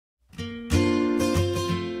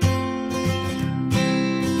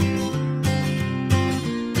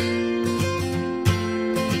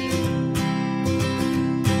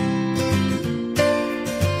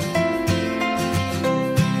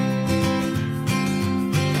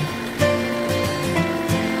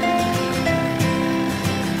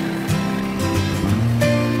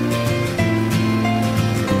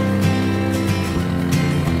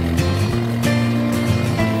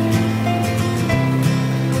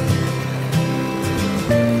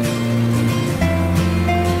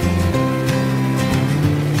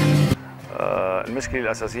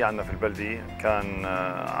المشكلة الأساسية عندنا في البلدة كان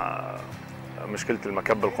مشكلة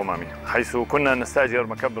المكب القمامي، حيث كنا نستأجر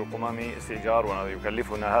مكب القمامي استئجار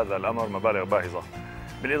ويكلفنا هذا الأمر مبالغ باهظة.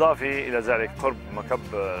 بالإضافة إلى ذلك قرب مكب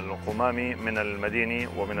القمامي من المدينة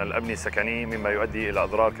ومن الأبنية السكنية مما يؤدي إلى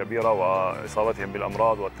أضرار كبيرة وإصابتهم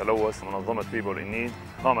بالأمراض والتلوث. منظمة بيبل إن نيد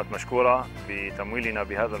قامت مشكورة بتمويلنا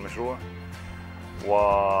بهذا المشروع،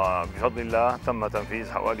 وبفضل الله تم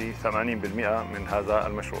تنفيذ حوالي 80% من هذا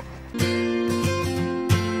المشروع.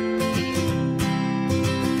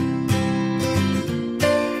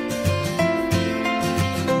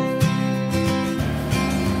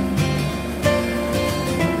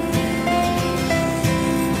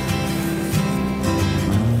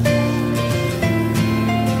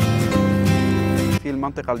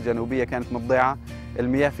 المنطقة الجنوبية كانت مضيعة،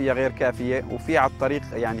 المياه فيها غير كافية، وفي على الطريق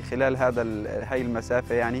يعني خلال هاي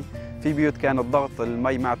المسافة يعني في بيوت كان الضغط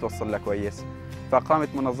المي ما توصل لها كويس، فقامت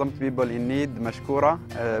منظمة بيبل إن نيد مشكورة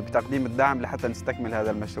بتقديم الدعم لحتى نستكمل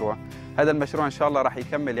هذا المشروع. هذا المشروع إن شاء الله راح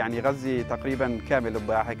يكمل يعني يغذي تقريبا كامل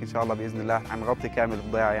الضيعة، هيك إن شاء الله بإذن الله حنغطي كامل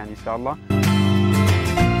الضيعة يعني إن شاء الله.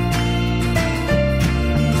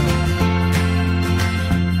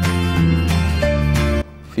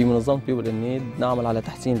 في منظمة بيبل إن نيد نعمل على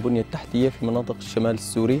تحسين البنية التحتية في مناطق الشمال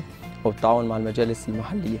السوري وبالتعاون مع المجالس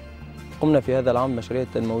المحلية. قمنا في هذا العام بمشاريع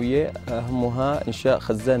تنموية أهمها إنشاء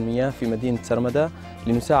خزان مياه في مدينة سرمدة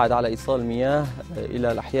لنساعد على إيصال مياه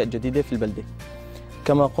إلى الأحياء الجديدة في البلدة.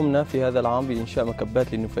 كما قمنا في هذا العام بإنشاء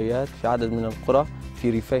مكبات للنفايات في عدد من القرى في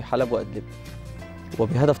ريفي حلب وأدلب.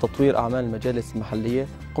 وبهدف تطوير أعمال المجالس المحلية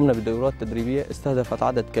قمنا بدورات تدريبية استهدفت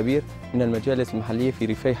عدد كبير من المجالس المحلية في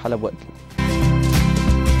ريفي حلب وأدلب.